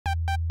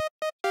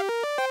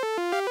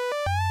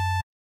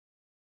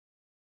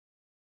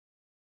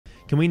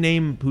Can we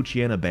name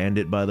Poochyena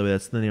Bandit, by the way?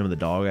 That's the name of the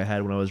dog I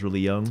had when I was really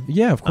young.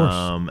 Yeah, of course.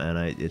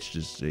 It's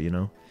just,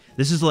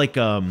 this is like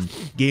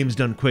Games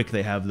Done Quick.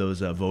 They have those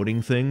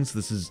voting things.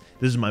 This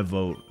is my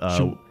vote.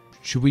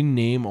 Should we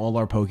name all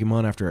our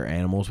Pokemon after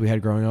animals we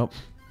had growing up?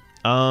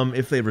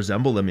 If they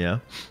resemble them, yeah.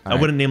 I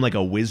wouldn't name like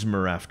a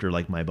Whismer after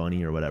like my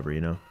bunny or whatever,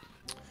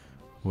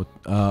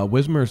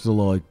 Whismer's the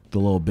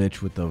little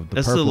bitch with the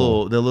That's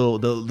purple. the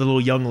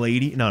little young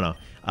lady. No.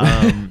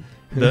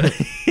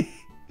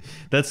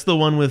 That's the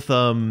one with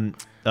the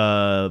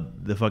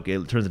fuck.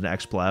 It turns into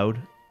Exploud.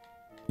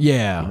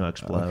 Yeah. You know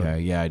Exploud.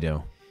 Okay. Yeah, I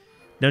do.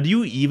 Now, do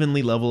you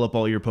evenly level up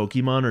all your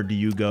Pokemon, or do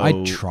you go?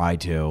 I try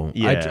to.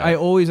 Yeah. I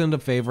always end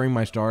up favoring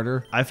my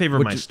starter. I favor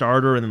my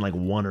starter and then like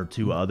one or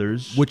two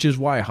others. Which is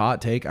why,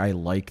 hot take, I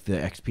like the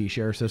XP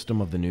share system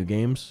of the new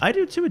games. I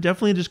do too. It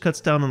definitely just cuts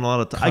down on a lot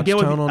of time.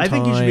 I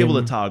think you should be able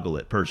to toggle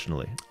it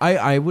personally.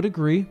 I would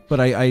agree, but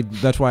I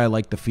that's why I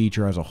like the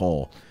feature as a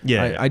whole.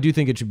 Yeah. I do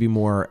think it should be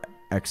more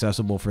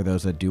accessible for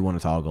those that do want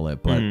to toggle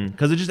it, but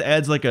because it just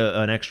adds like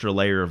an extra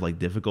layer of like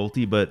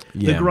difficulty, but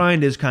the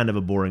grind is kind of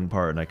a boring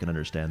part, and I can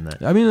understand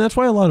that. I mean, that's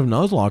why a lot of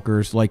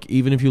Nuzlockers, like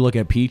even if you look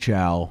at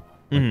Pichao,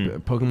 like,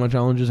 Pokemon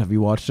challenges, have you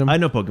watched them? I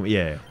know Pokemon,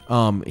 yeah.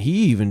 He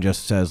even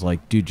just says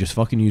like, dude, just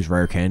fucking use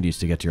rare candies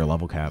to get to your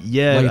level cap.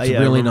 Yeah, like, it's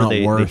really not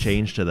worth. They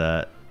changed to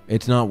that.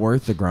 It's not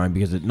worth the grind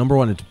because number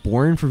one, it's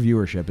boring for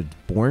viewership, it's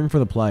boring for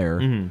the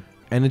player.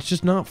 And it's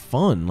just not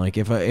fun. Like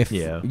if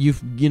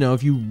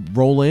you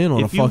roll in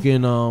on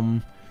fucking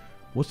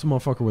what's the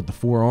motherfucker with the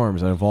 4 arms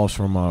that evolves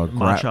from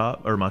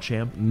Machop or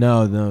Machamp?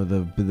 No,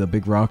 the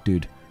big rock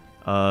dude.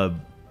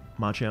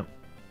 Machamp,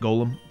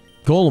 Golem.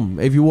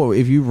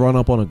 If you run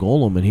up on a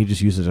Golem and he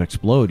just uses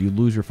Explode, you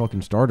lose your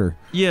fucking starter.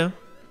 Yeah.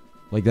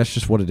 Like that's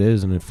just what it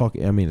is, and it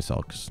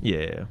sucks.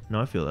 Yeah.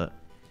 No, I feel that.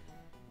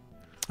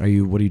 What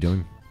are you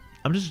doing?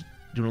 I'm just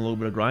doing a little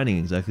bit of grinding.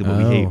 Exactly what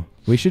we hate.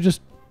 We should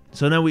just.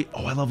 So now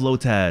I love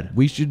Lotad.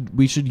 We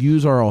should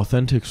use our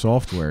authentic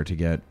software to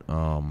get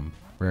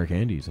rare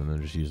candies and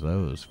then just use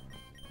those.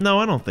 No,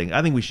 I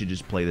think we should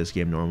just play this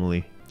game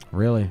normally.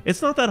 Really?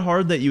 It's not that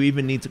hard that you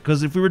even need to,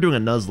 because if we were doing a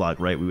Nuzlocke,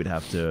 right, we would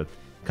have to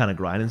kind of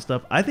grind and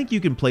stuff. I think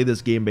you can play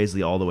this game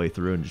basically all the way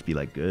through and just be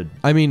like good.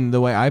 I mean, the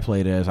way I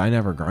played it is I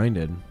never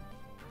grinded.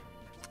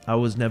 I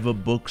was never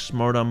book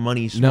smart on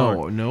money smart.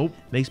 No, nope.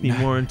 Makes me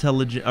more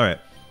intelligent. All right.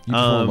 You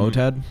just want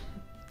Lotad?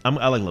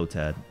 I like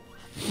Lotad.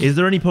 Is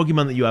there any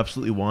Pokemon that you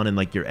absolutely want in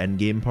like your end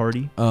game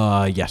party?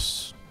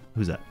 Yes.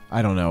 Who's that?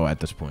 I don't know at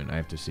this point. I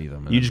have to see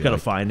them. You just gotta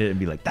find it and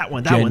be like, that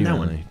one.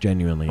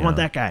 Genuinely, I want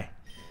that guy.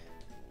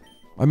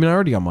 I mean, I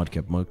already got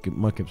Mudkip.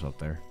 Mudkip's up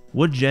there.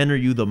 What gen are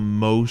you the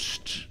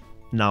most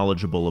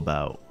knowledgeable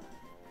about?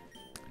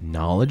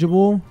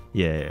 Knowledgeable?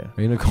 Yeah.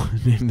 Are you gonna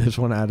name this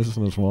one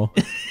Addison as well?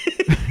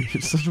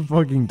 You're such a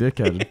fucking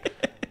dickhead.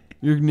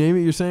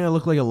 You're saying I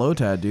look like a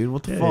Lotad, dude.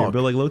 What the fuck? You're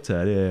built like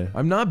Lotad, yeah.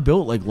 I'm not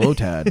built like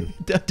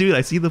Lotad. Dude,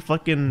 I see the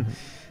fucking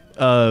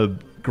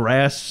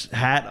grass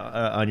hat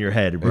on your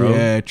head, bro.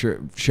 Yeah,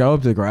 show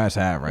up the grass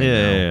hat right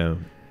now.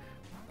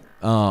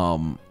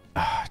 Yeah.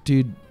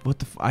 Dude, what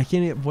the I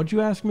can't what'd you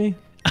ask me?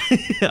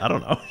 I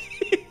don't know.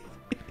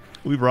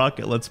 We rock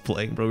at Let's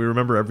Playing, bro. We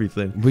remember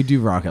everything. We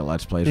do rock at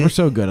Let's Plays. We're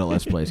so good at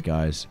Let's Plays,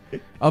 guys.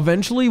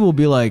 Eventually, we'll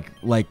be like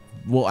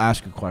we'll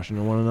ask a question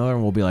to one another,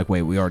 and we'll be like,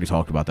 wait, we already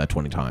talked about that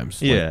 20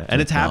 times. Yeah,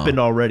 and it's happened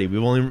already.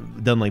 We've only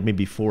done like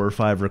maybe 4 or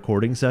 5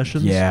 recording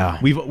sessions. Yeah.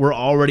 We're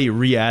already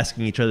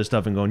re-asking each other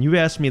stuff and going, you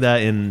asked me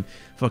that in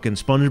fucking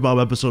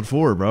SpongeBob episode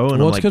 4, bro. And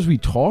well, it's because we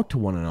talk to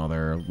one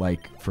another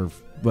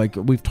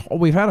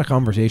we've had a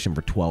conversation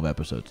for 12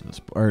 episodes at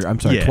this, or I'm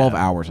sorry, 12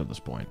 hours at this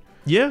point.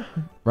 Yeah.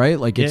 Right?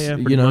 Like, it's,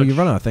 much. you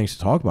run out of things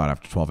to talk about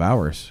after 12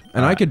 hours.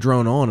 And I could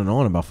drone on and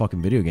on about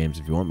fucking video games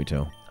if you want me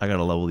to. I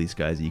gotta level these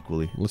guys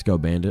equally. Let's go,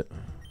 Bandit.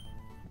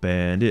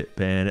 Bandit.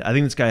 I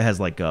think this guy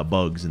has, like,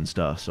 bugs and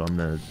stuff, so I'm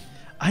gonna...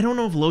 I don't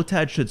know if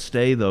Lotad should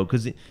stay, though,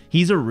 because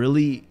he's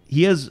really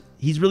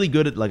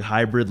good at, like,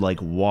 hybrid, like,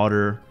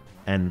 water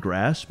and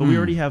grass, but we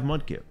already have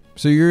Mudkip.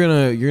 So you're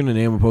gonna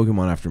name a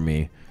Pokemon after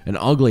me. An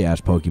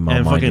ugly-ass Pokemon, and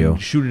mind fucking you.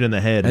 shoot it in the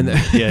head. And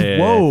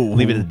Whoa.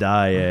 Leave it to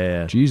die,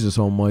 yeah. Jesus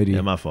almighty. Yeah,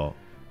 my fault.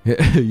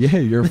 Yeah,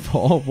 your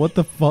fault. What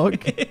the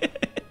fuck?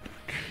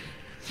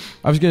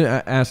 I was going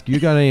to ask, you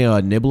got any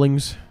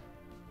nibblings?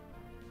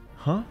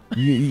 Huh?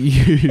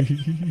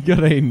 You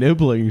got any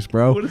nibblings,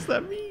 bro? What does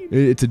that mean?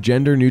 It's a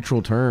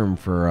gender-neutral term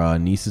for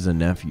nieces and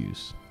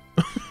nephews.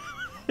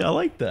 I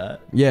like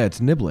that. Yeah, it's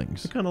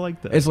nibblings. I kind of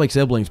like that. It's like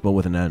siblings, but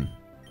with an N.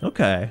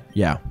 Okay.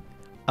 Yeah.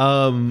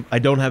 I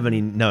don't have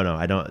any. No,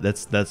 I don't.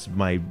 That's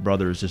my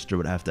brother or sister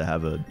would have to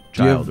have a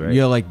child, right?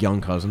 You have like young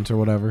cousins or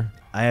whatever.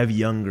 I have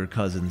younger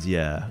cousins.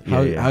 Yeah.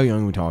 How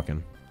young are we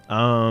talking?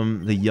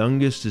 The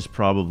youngest is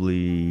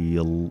probably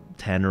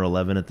 10 or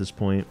 11 at this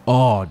point.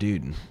 Oh,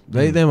 dude,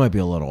 they might be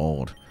a little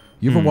old.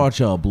 You ever watch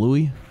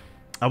Bluey?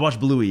 I watched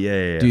Bluey.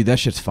 Yeah. Dude, that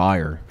shit's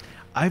fire.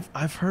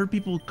 I've heard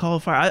people call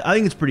it fire. I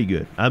think it's pretty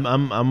good. I'm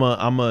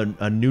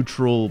a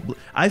neutral.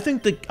 I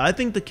think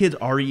the kids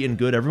are eating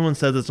good. Everyone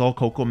says it's all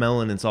cocoa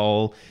melon. It's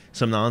all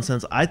some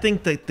nonsense. I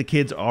think that the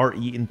kids are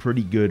eating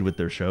pretty good with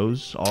their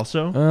shows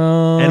also.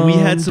 And we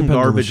had some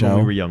garbage when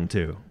we were young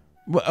too.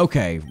 Well,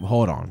 okay,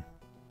 hold on.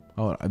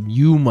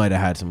 You might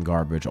have had some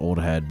garbage, old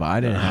head, but I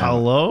didn't have.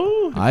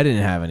 Hello? I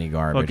didn't have any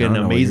garbage. Fucking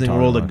Amazing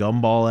World of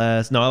Gumball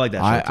ass. No, I like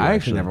that show too. I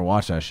actually never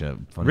watched that shit.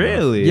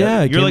 Really?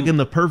 Yeah. You're like in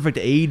the perfect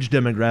age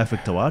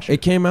demographic to watch it.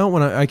 It came out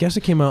when I guess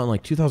it came out in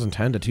like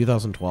 2010 to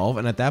 2012,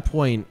 and at that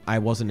point I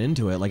wasn't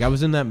into it. Like I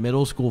was in that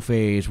middle school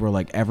phase where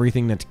like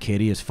everything that's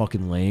kiddie is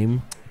fucking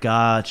lame.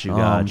 Got you.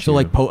 So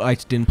like I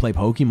didn't play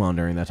Pokemon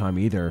during that time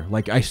either.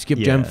 Like I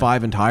skipped Gen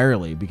 5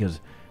 entirely because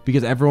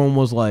everyone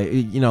was like,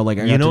 like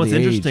I got what's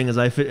interesting is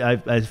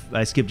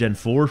I skipped Gen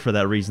 4 for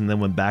that reason, then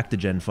went back to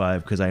Gen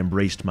 5 because I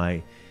embraced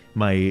my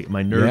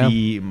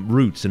nerdy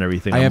roots and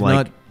everything. I have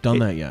not done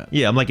that yet.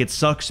 Yeah, I'm like, it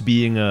sucks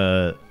being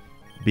a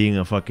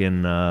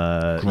fucking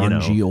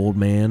grungy old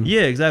man.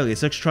 Yeah, exactly. It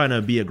sucks trying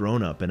to be a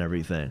grown up and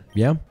everything.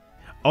 Yeah.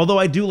 Although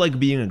I do like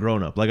being a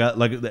grown up. Like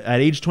at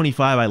age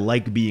 25, I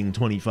like being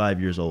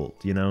 25 years old.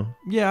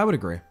 Yeah, I would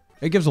agree.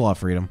 It gives a lot of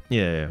freedom.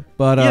 Yeah.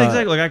 But yeah,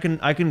 exactly. Like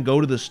I can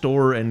go to the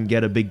store and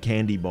get a big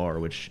candy bar,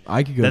 which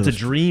I could go. That's a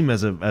dream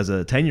as a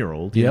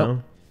 10-year-old. You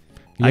know,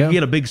 yep. I could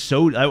get a big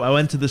soda. I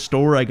went to the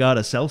store. I got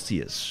a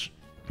Celsius.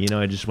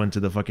 I just went to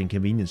the fucking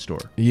convenience store.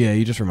 Yeah,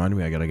 you just reminded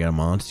me. I gotta get a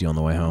Monster on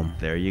the way home.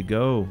 There you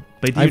go.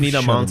 But do you need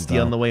a Monster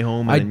on the way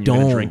home? And you're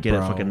gonna drink it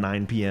at fucking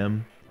 9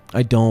 p.m.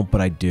 I don't,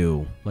 but I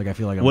do. Like I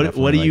feel like I'm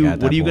what are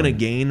you gonna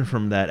gain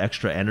from that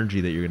extra energy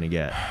that you're gonna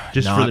get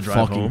just for the drive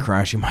home? Not fucking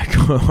crashing my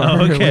car.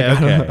 Oh, okay.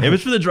 If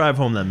it's for the drive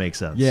home, that makes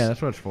sense. Yeah,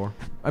 that's what it's for.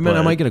 I mean,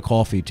 I might get a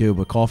coffee too,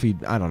 but coffee,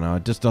 I don't know.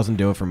 It just doesn't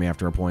do it for me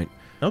after a point.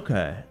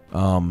 Okay.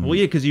 Well,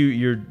 yeah, because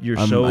you're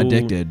I'm so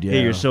addicted. Yeah,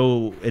 you're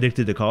so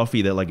addicted to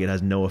coffee that like it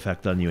has no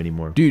effect on you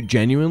anymore. Dude,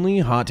 genuinely,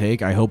 hot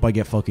take. I hope I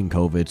get fucking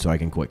COVID so I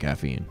can quit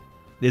caffeine.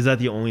 Is that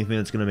the only thing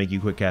that's gonna make you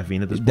quit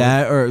caffeine at this point?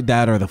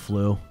 That or the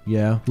flu.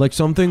 Yeah, like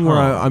something where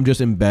I'm just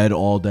in bed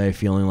all day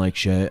feeling like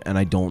shit, and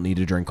I don't need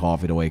to drink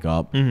coffee to wake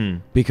up. Mm-hmm.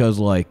 Because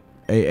like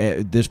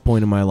at this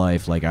point in my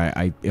life, like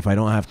I if I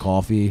don't have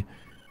coffee,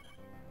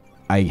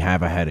 I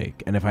have a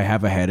headache, and if I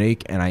have a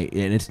headache and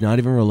it's not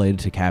even related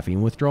to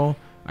caffeine withdrawal,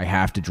 I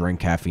have to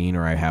drink caffeine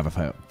or I have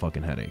a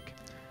fucking headache.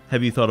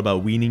 Have you thought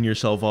about weaning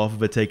yourself off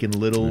of it, taking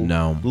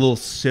little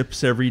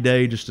sips every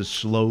day just to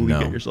slowly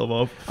get yourself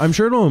off? I'm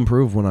sure it'll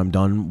improve when I'm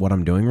done what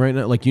I'm doing right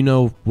now. Like,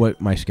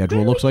 what my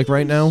schedule looks like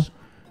right now,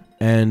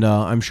 and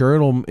I'm sure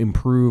it'll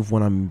improve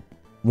when I'm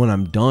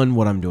done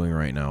what I'm doing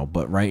right now.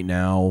 But right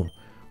now,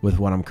 with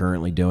what I'm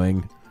currently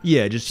doing,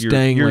 just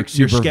staying your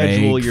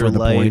schedule, your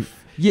life. Point.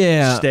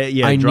 Yeah,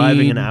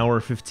 driving an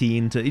hour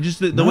 15 to just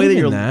the way that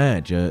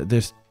you're.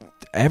 There's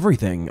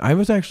everything. I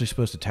was actually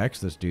supposed to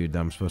text this dude that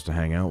I'm supposed to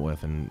hang out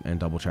with and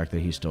double check that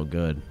he's still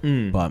good.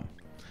 But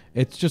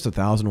it's just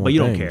 1,000 But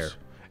you things. don't care.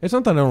 It's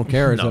not that I don't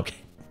care. It's no. that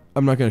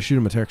I'm not going to shoot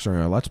him a text during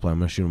our Let's Play. I'm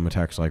going to shoot him a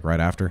text like right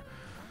after.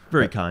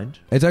 Very kind.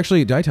 It's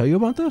actually, did I tell you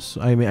about this?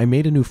 I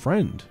made a new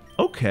friend.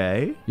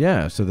 Okay.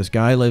 Yeah, so this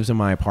guy lives in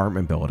my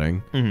apartment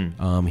building.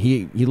 Mm-hmm.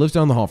 He lives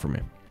down the hall from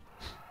me.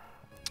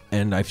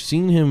 And I've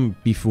seen him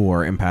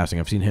before in passing.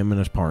 I've seen him and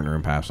his partner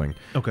in passing.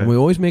 Okay. And we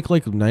always make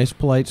like nice,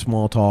 polite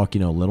small talk,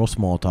 little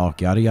small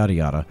talk, yada, yada,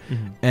 yada.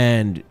 Mm-hmm.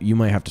 And you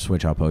might have to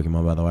switch out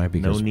Pokemon, by the way,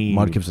 because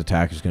Mudkip's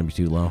attack is going to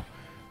be too low.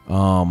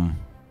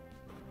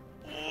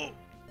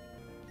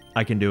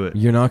 I can do it.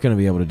 You're not going to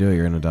be able to do it.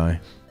 You're going to die.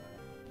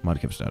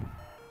 Mudkip's dead.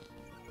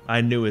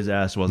 I knew his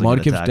ass wasn't going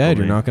to tackle Mudkip's dead.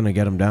 me. You're not going to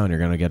get him down. You're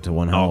going to get to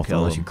 1 health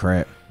unless you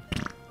crit.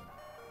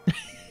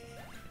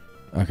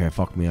 Okay,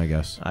 fuck me, I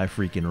guess. I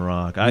freaking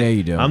rock. Yeah,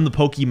 you do. I'm the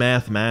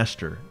Pokemath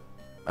master.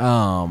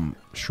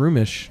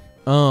 Shroomish.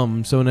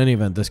 So in any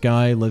event, this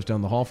guy lives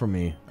down the hall from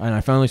me, and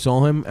I finally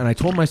saw him, and I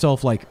told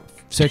myself like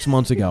 6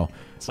 months ago,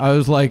 I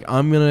was like,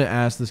 I'm gonna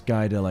ask this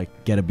guy to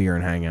like get a beer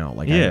and hang out.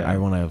 Like, I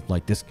want to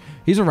like this.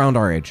 He's around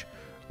our age.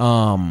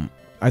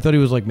 I thought he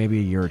was like maybe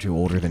a year or two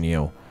older than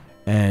you.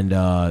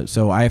 And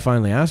so I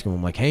finally asked him,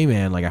 I'm like, hey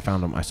man, like I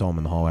saw him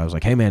in the hallway. I was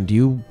like, hey man, do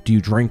you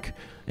drink?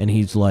 And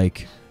he's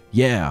like,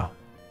 yeah.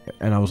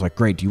 And I was like,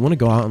 great, do you want to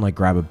go out and like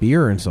grab a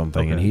beer and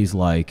something? Okay. And he's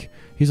like,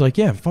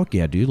 yeah, fuck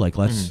yeah, dude. Like,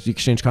 let's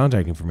exchange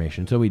contact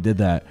information. So we did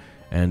that.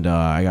 And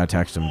I got to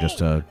text him just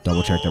to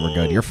double check that we're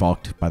good. You're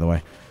fucked, by the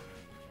way.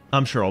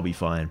 I'm sure I'll be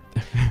fine.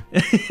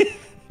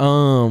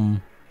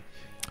 Well,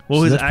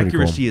 so his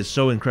accuracy is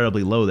so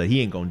incredibly low that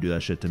he ain't going to do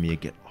that shit to me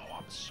again. Oh,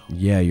 I'm so...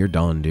 Yeah, you're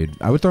done, dude.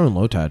 I would throw in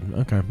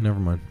Lotad. Okay, never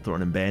mind.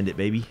 Throwing in Bandit,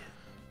 baby.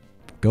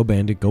 Go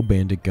Bandit, go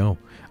Bandit, go.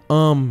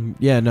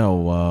 Yeah,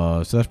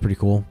 no, so that's pretty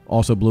cool.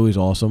 Also, Bluey's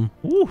awesome.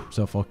 Woo.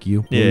 So fuck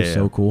you. Bluey's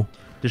so cool.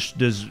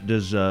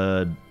 Does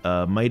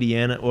Mighty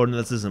Anna, or no,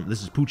 this is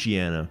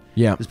Poochyena.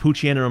 Yeah. Does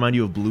Poochyena remind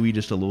you of Bluey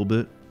just a little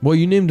bit? Well,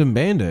 you named him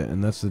Bandit,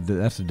 and that's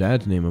the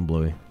dad's name in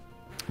Bluey.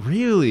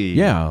 Really?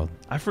 Yeah.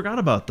 I forgot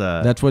about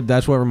that. That's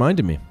what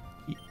reminded me.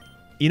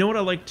 You know what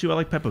I like too? I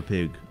like Peppa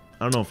Pig.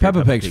 I don't know if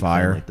Peppa Pig's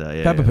fire. Like that.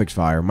 Yeah, Peppa Pig's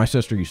fire. My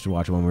sister used to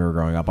watch it when we were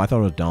growing up. I thought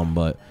it was dumb,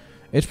 but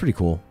it's pretty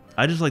cool.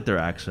 I just like their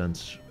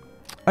accents.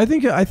 I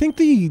think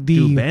the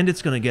Dude,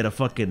 Bandit's gonna get a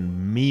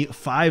fucking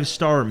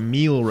 5-star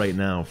meal right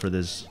now for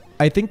this.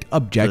 I think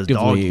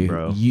objectively,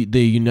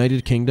 the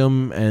United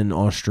Kingdom and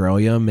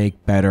Australia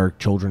make better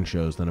children's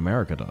shows than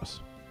America does.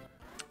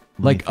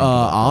 Like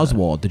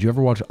Oswald. Did you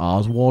ever watch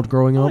Oswald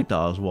growing up? I liked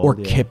Oswald. Or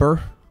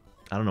Kipper.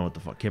 I don't know what the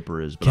fuck Kipper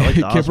is, but I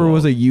like Kipper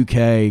was a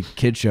UK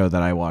kid show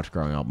that I watched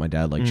growing up. My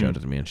dad showed it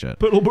to me and shit.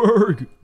 Piddleberg.